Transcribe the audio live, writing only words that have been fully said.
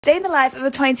Day in the life of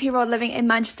a 22-year-old living in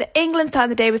Manchester, England, starting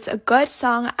the day with a good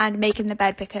song and making the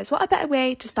bed, because what a better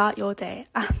way to start your day.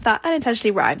 That unintentionally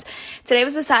rhymes. Today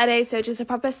was a Saturday, so just a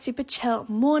proper super chill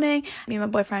morning. Me and my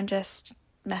boyfriend just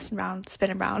messing around,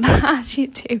 spinning around, as you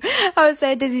do. I was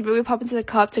so dizzy, but we popped into the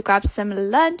co-op to grab some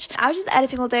lunch. I was just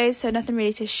editing all day, so nothing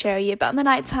really to show you. But on the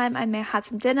night time, I may have had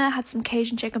some dinner, had some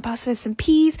Cajun chicken pasta with some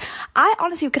peas. I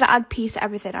honestly could add peas to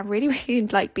everything. I really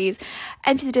like peas.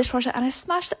 Emptied the dishwasher and I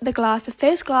smashed the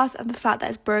first glass of the flat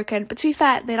that is broken. But to be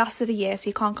fair, they lasted a year, so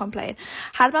you can't complain.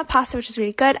 Had my pasta, which was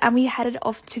really good, and we headed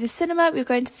off to the cinema. We were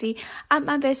going to see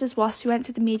Ant-Man vs. Wasp. We went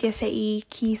to the Media City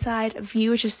Quayside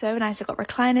view, which is so nice. I got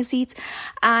recliner seats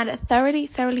and thoroughly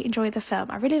enjoyed the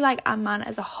film. I really like Ant-Man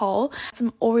as a whole.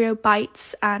 Some Oreo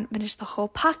bites and finished the whole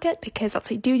packet because that's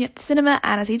what you do at the cinema,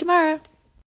 and I'll see you tomorrow.